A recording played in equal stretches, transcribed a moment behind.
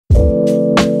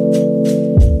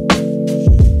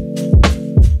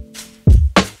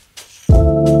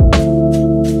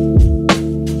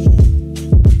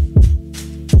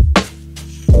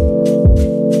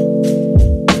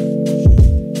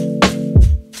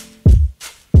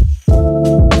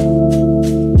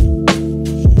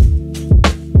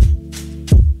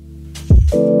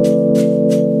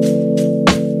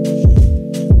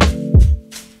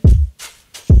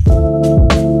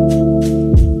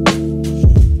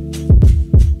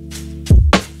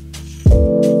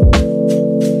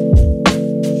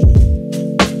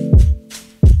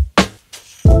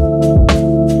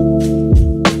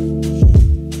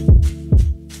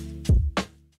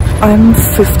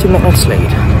50 minutes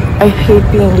late. I hate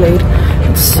being late.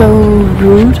 It's so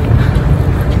rude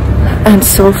and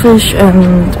selfish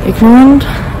and ignorant,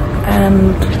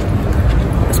 and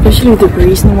especially the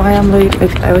reason why I'm late.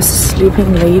 Like, I was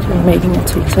sleeping late and making a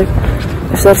TikTok.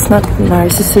 If that's not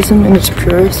narcissism in its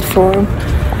purest form,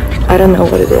 I don't know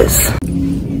what it is.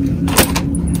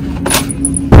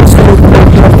 So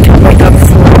I can make up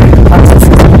for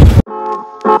narcissism.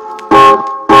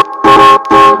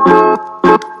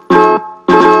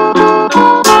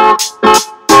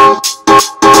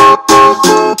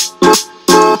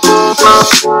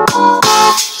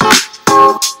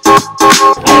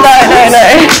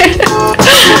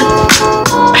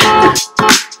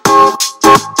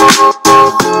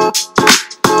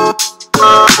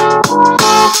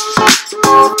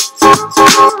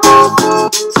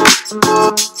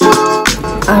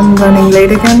 I'm running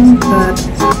late again, but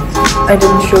I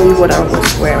didn't show you what I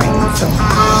was wearing, so.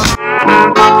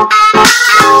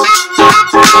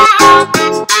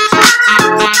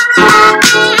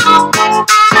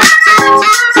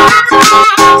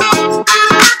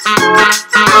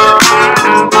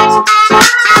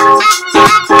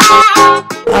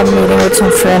 I'm meeting with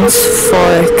some friends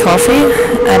for coffee,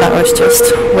 and I was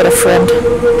just with a friend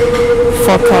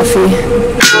for coffee.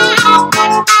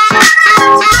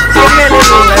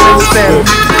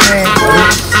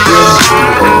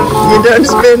 You don't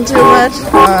spend too much?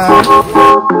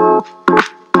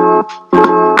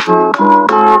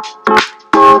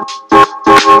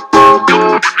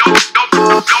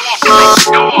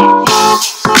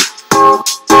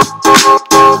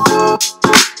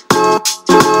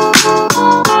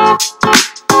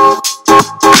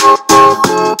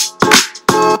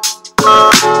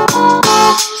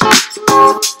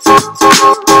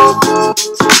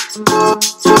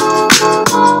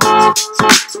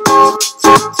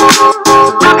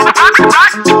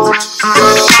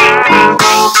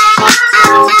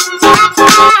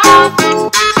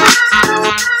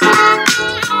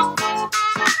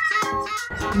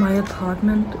 My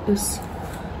apartment is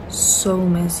so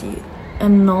messy,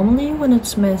 and normally when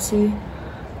it's messy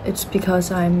it's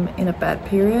because I'm in a bad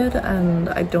period and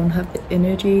I don't have the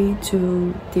energy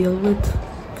to deal with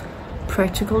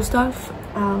practical stuff,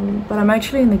 but I'm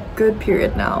actually in a good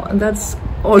period now, and that's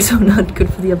also not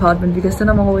good for the apartment because then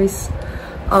I'm always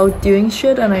out doing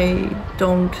shit and I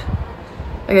don't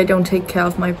take care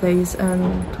of my place.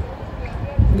 And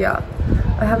yeah,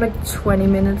 I have like 20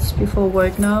 minutes before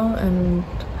work now, and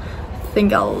I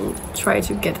think I'll try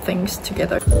to get things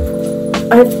together.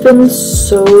 I've been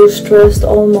so stressed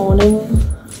all morning,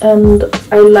 and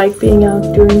I like being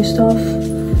out doing stuff,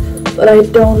 but I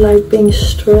don't like being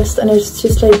stressed, and it's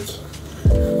just like,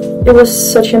 it was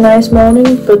such a nice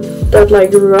morning, but that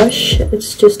like rush,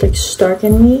 it's just like stuck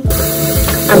in me.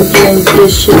 I'm doing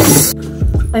dishes.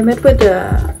 I met with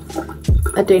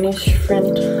a Danish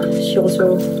friend. She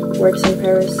also works in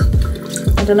Paris,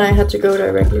 and then I had to go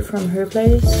directly from her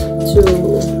place to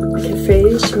a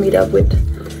cafe to meet up with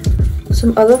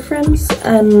some other friends,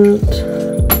 and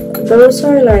those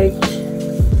are like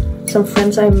some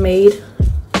friends I made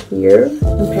here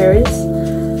in Paris,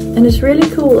 and it's really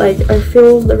cool. Like, I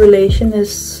feel the relation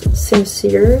is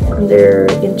sincere and they're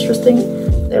interesting.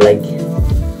 They're like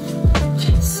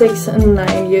 6 and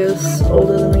 9 years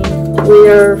older than me. We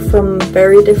are from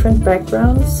very different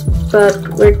backgrounds, but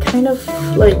we're kind of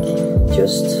like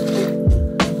just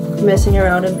messing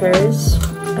around in Paris,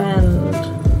 and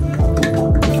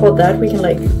for that we can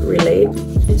like relate.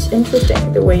 It's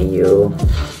interesting the way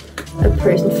a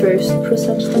person first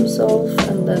presents themselves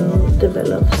and then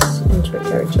develops into a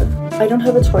character. I don't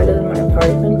have a toilet in my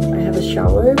apartment. I have a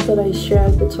shower, but I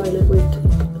shared the toilet with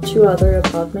 2 other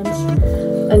apartments.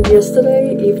 And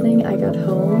yesterday evening I got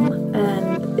home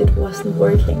and it wasn't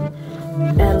working,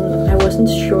 and I wasn't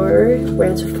sure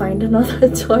where to find another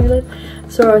toilet,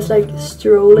 so I was like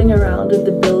strolling around in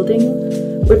the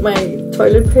building with my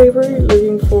toilet paper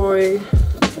looking for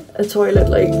a toilet.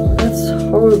 Like, that's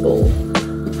horrible.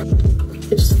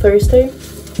 It's Thursday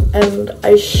and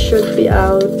I should be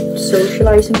out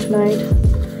socializing tonight,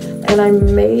 and I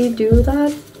may do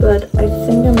that, but I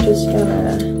think I'm just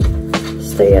gonna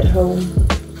stay at home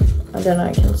and then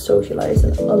I can socialize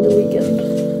on the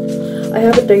weekend. I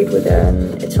have a date with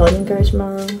an Italian guy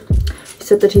tomorrow. He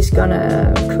said that he's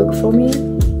gonna cook for me,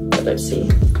 but let's see,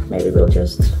 maybe we'll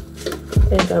just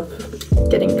end up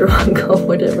getting drunk or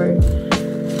whatever,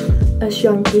 as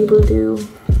young people do.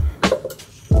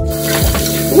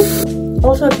 Ooh.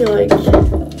 Also, I feel like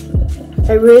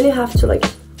I really have to like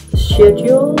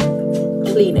schedule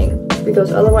cleaning,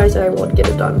 because otherwise I won't get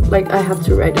it done. Like, I have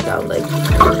to write it down, like,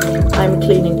 I'm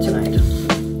cleaning tonight.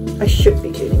 I should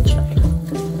be cleaning tonight.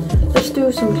 Let's just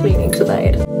do some cleaning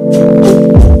tonight.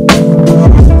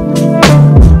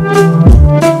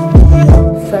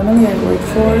 Family I work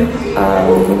for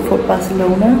are leaving for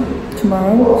Barcelona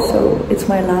tomorrow, so it's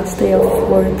my last day of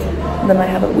work, and then I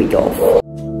have a week off.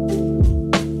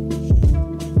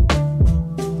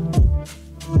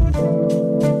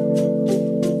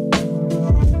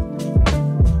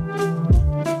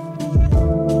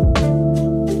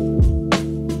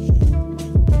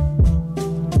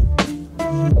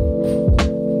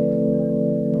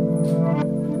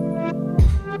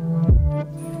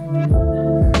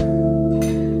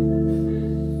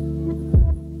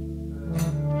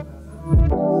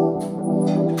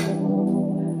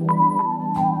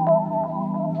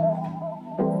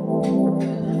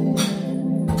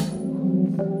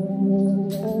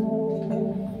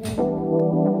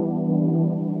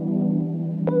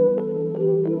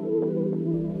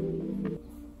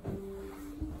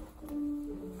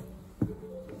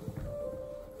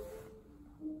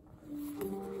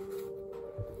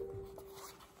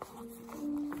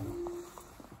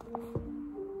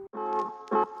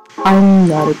 I'm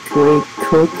not a great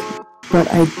cook,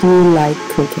 but I do like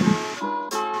cooking.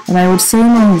 And I would say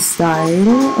my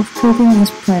style of cooking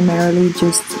is primarily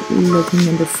just looking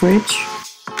in the fridge,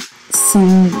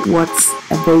 seeing what's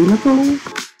available,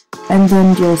 and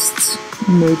then just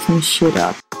making shit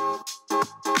up.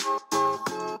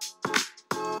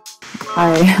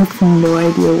 I have no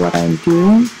idea what I'm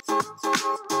doing,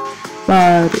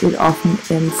 but it often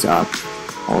ends up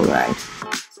alright.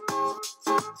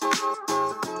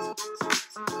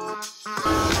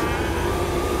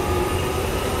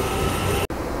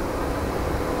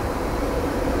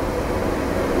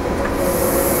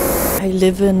 I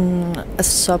live in a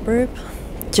suburb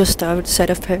just outside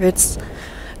of Paris.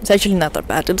 It's actually not that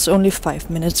bad. It's only 5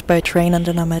 minutes by train and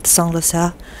then I'm at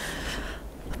Saint-Lazare.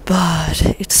 But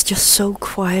it's just so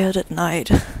quiet at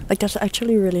night. Like, that's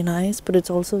actually really nice, but it's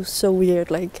also so weird.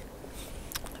 Like,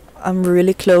 I'm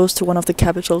really close to one of the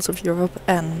capitals of Europe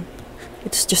and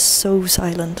it's just so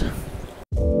silent.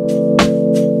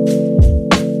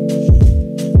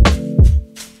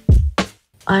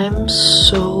 I'm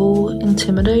so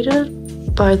intimidated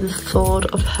by the thought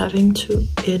of having to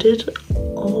edit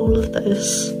all of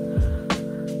this.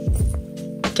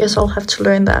 Guess I'll have to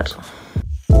learn that.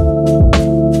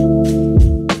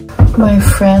 My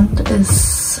friend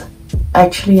is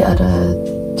actually at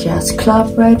a jazz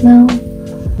club right now,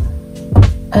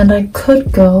 and I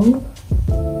could go,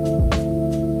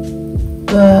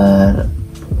 but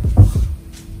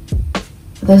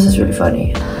this is really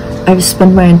funny. I've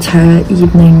spent my entire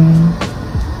evening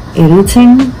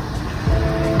editing,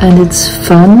 and it's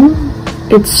fun.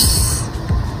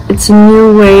 It's a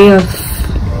new way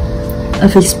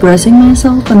of expressing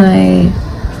myself, and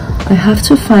I have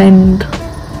to find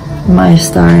my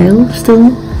style still,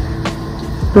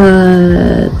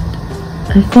 but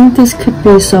I think this could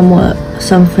be somewhat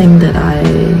something that I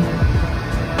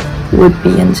would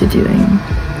be into doing.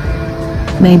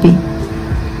 Maybe.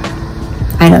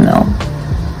 I don't know.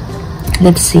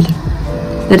 Let's see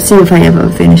if I ever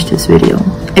finish this video.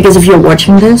 I guess if you're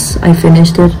watching this, I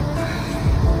finished it.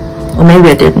 Or maybe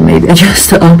I didn't, maybe I just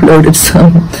uploaded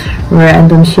some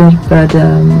random shit, but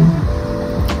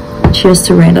cheers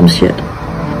to random shit.